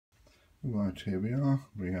Right, here we are.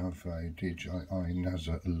 We have a DJI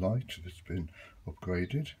NAZA Lite that's been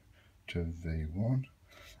upgraded to V1,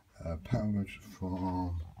 powered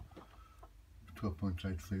from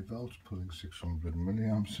 12.83 volts, pulling 600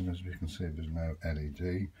 milliamps, and as we can see there's no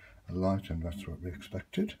LED light, and that's what we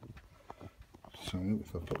expected. So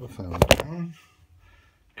if I put the phone down,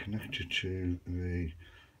 connect the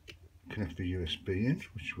USB in,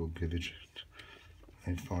 which will give it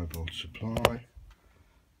a 5-volt supply.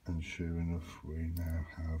 And sure enough, we now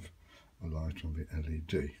have a light on the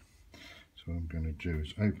LED. So what I'm going to do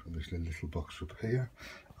is open this little box up here.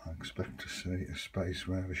 I expect to see a space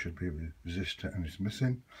where there should be a resistor and it's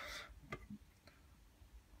missing.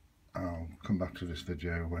 I'll come back to this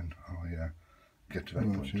video when I get to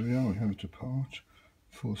that point. Here we are, we have it apart.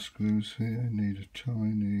 4 screws here, need a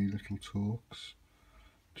tiny little Torx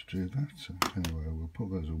to do that. So anyway, we'll put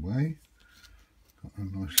those away. Got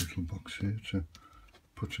a nice little box here to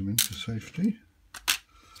put them in for safety.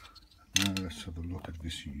 And now let's have a look at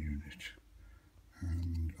this unit.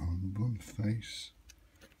 And on one face,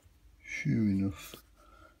 sure enough,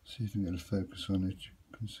 see if we can get a focus on it.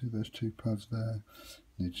 You can see those 2 pads there.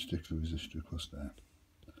 Need to stick the resistor across there.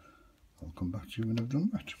 I'll come back to you when I've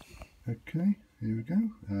done that. Okay, here we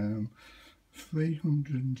go.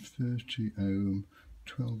 330 ohm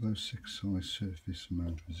 1206 size surface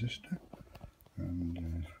mount resistor. And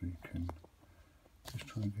if we can just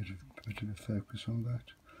try and get a bit of a focus on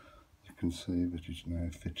that, you can see that it's now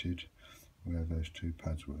fitted where those 2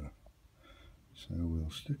 pads were. So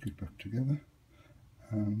we'll stick it back together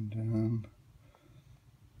and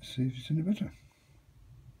see if it's any better.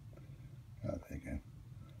 Ah, there you go.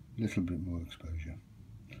 A little bit more exposure.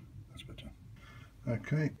 That's better.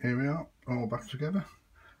 Okay, here we are, all back together.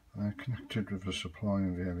 Connected with the supply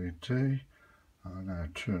of the LED. I now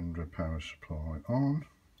turn the power supply on.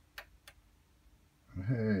 And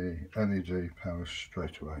hey, LED power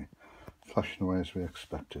straight away, flashing away as we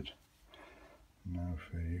expected. Now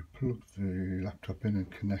if we plug the laptop in and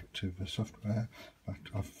connect to the software, but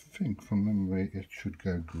I think from memory it should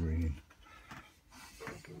go green.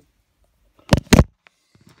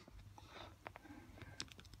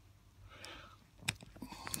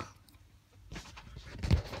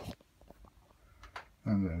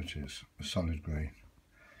 And there it is, a solid green.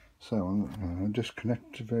 So I'll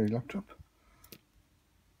disconnect the laptop.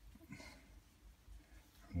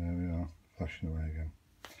 There we are, flashing away again.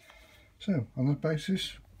 So on that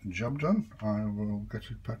basis, job done. I will get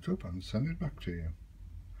it packed up and send it back to you.